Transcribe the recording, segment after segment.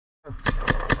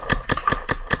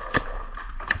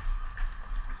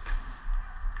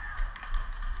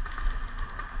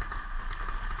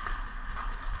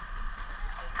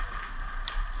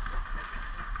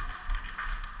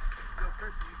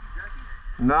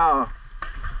No.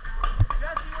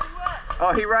 Jesse, where you at?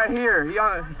 Oh, he right here. He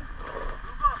on. Move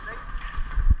up, Nate.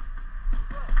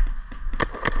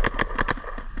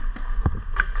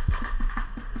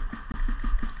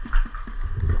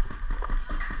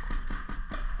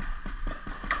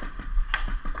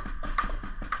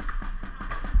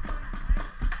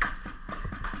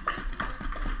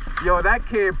 Yo, that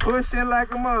kid pushing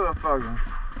like a motherfucker.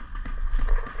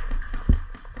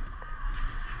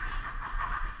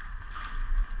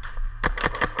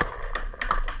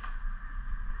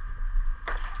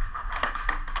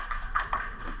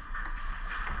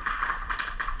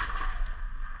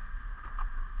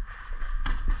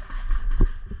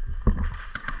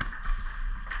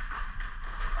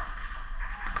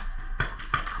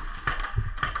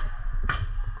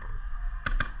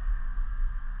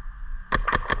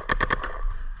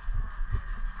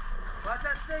 Watch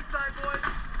that snake side, boys.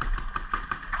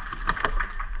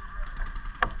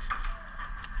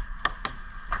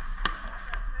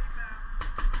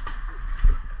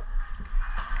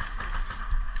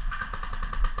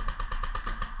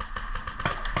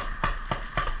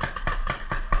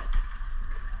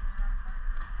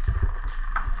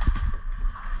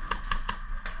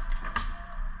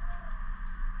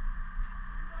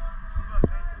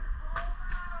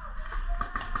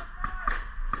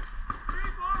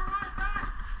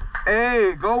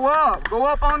 Hey, go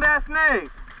up on that snake.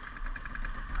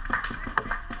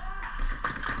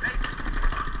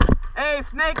 Hey,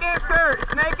 snake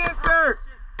insert, snake insert,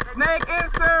 snake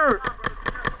insert,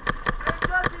 Hey,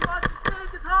 Jesse, watch the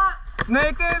snake, it's hot.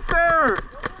 snake insert.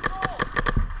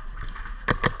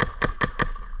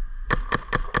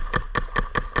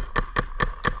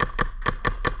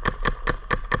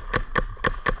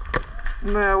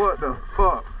 Man, what the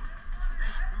fuck?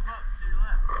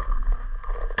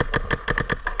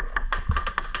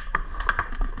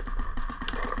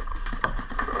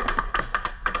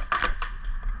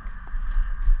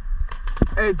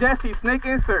 Hey Jesse, snake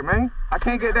insert, man. I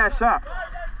can't get that shot.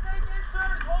 That snake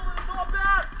insert is holding us all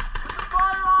back. Put the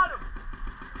fire on him.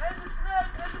 End the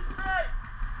snake, end the snake.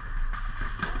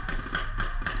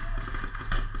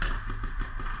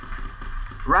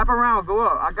 Wrap around, go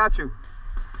up. I got you.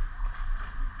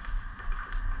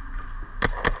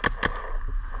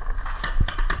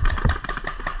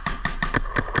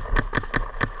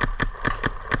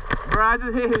 Bro, I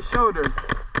just hit his shoulder.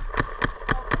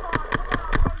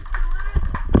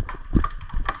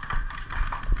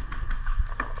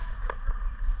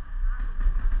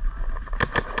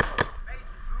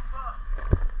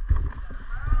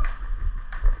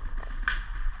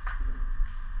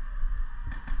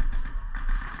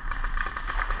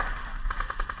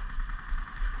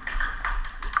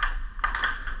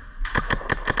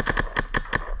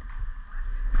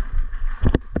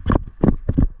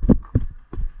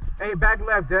 Hey, back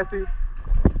left, Jesse.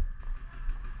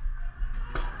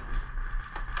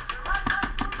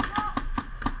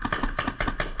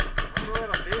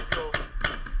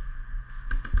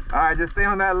 All right, just stay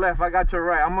on that left. I got your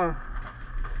right.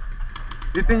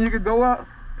 You think you could go up?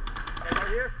 Right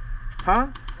here? Huh?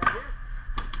 Right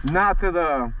here? Not to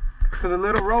the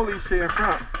little rolly shit in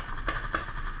front.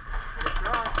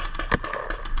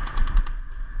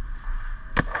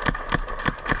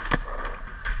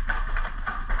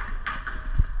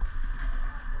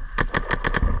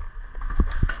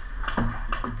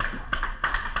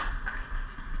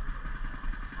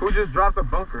 Who just dropped a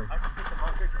bunker? I just hit the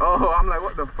bunker. Oh, I'm like,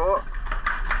 what the fuck?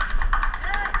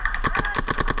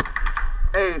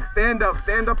 Hey, stand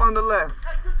up on the left.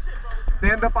 Hey, good shit, brother.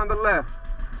 Stand up on the left.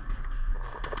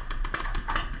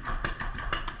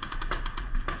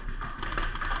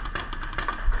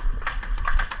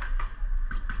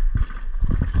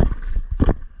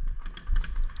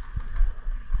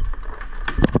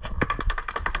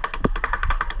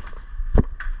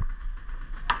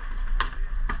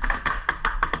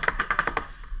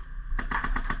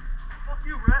 Fuck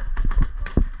you, Brett.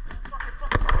 Fucking.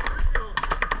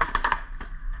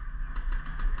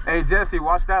 Hey Jesse,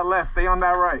 watch that left. Stay on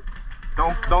that right.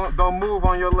 Don't move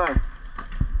on your left.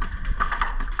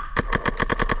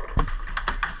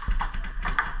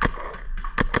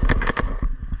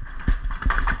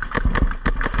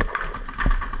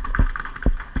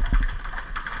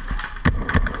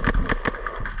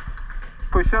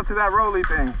 Push up to that rolly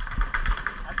thing.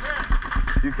 I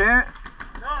can't. You can't?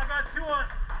 No, I got two on.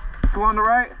 Two on the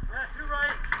right? Yeah, two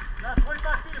right. Got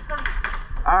 25 feet in front of me.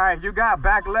 All right, you got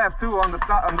back left too on the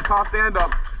tall stand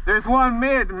up. There's one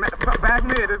back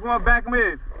mid. There's one back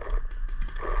mid.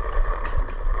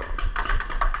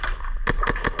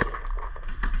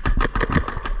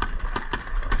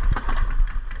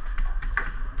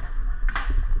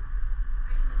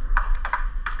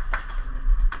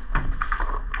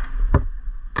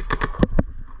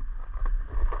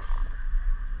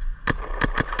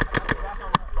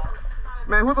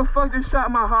 who the fuck just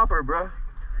shot my hopper, bruh?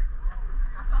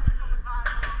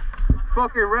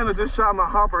 Fucking Renner just shot my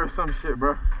hopper or some shit,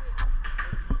 bruh.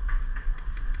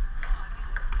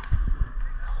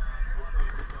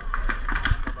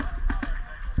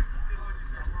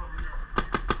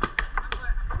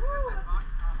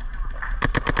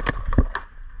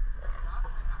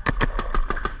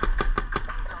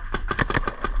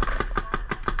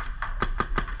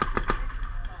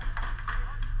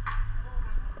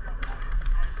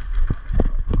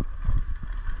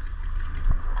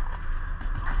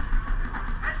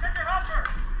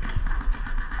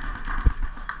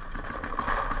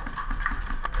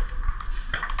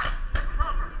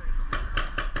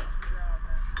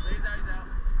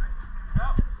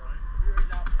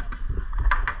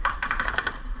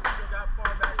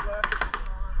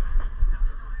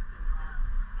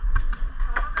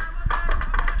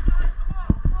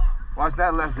 Watch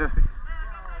that left, Jesse.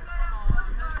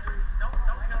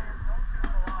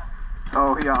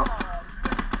 Oh, he out.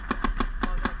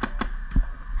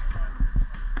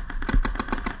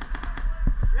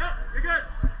 Yeah, you're good.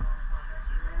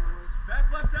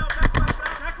 Back left out, back left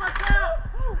out. Back left out.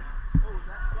 Woo. Oh, is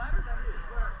that splattered? That is.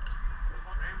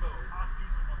 Rainbow.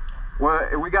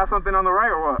 What, we got something on the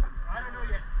right or what? I don't know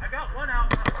yet. I got one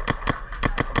out. Right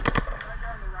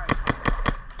down the right.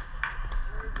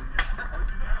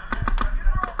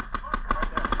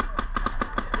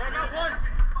 Yeah, I got one.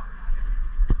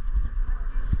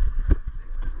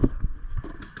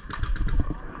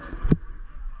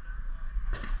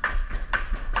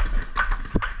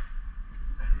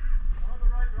 On the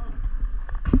right, bro.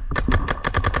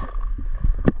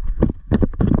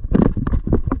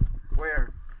 Where?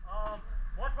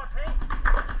 Watch my paint.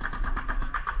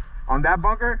 On that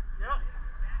bunker? Yep.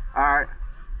 Alright.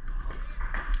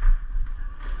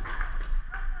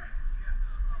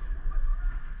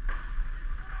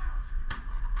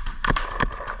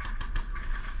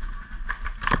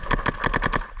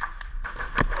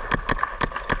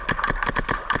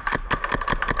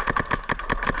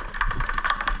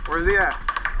 Where's he at?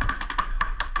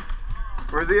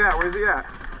 Where's he at? Where's he at?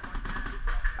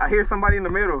 I hear somebody in the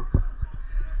middle.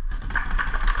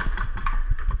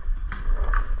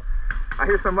 I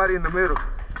hear somebody in the middle.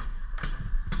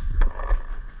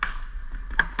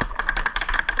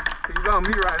 He's on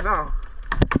me right now.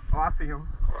 Oh, I see him.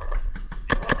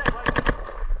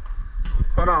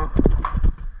 Hold on.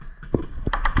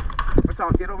 But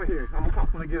y'all get over here. I'm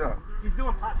gonna get up. He's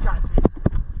doing pop shots.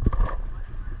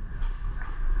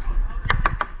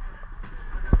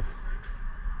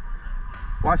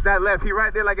 Watch that left. He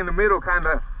right there like in the middle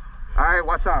kinda. Alright,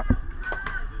 watch out.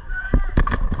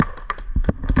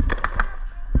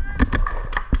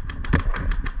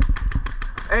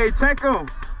 Hey, check him.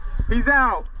 He's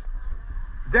out.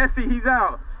 Jesse, he's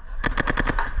out.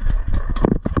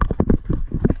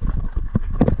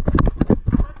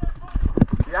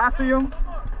 Yeah, I see him.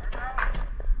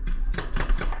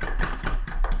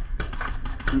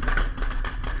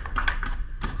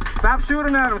 Stop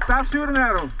shooting at him. Stop shooting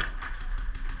at him.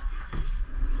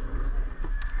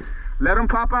 Let him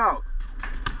pop out.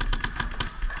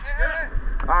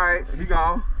 Alright, he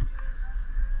gone.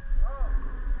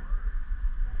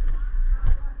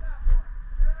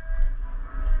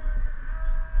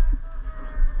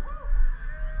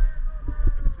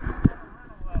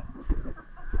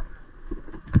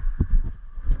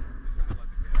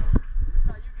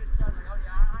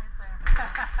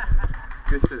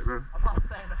 Good shit, bro. I'm not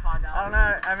staying to find out. I don't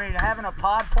know. I mean, having a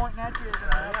pod pointing at you is to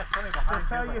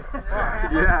tell you.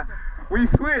 Yeah. We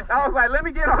switched. I was like, let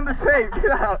me get on the tape.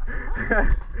 Get out.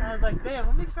 I was like, damn,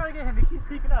 let me try to get him. He keeps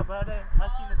speaking up, but I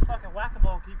seen this fucking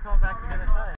whack-a-mole keep coming back to the other side.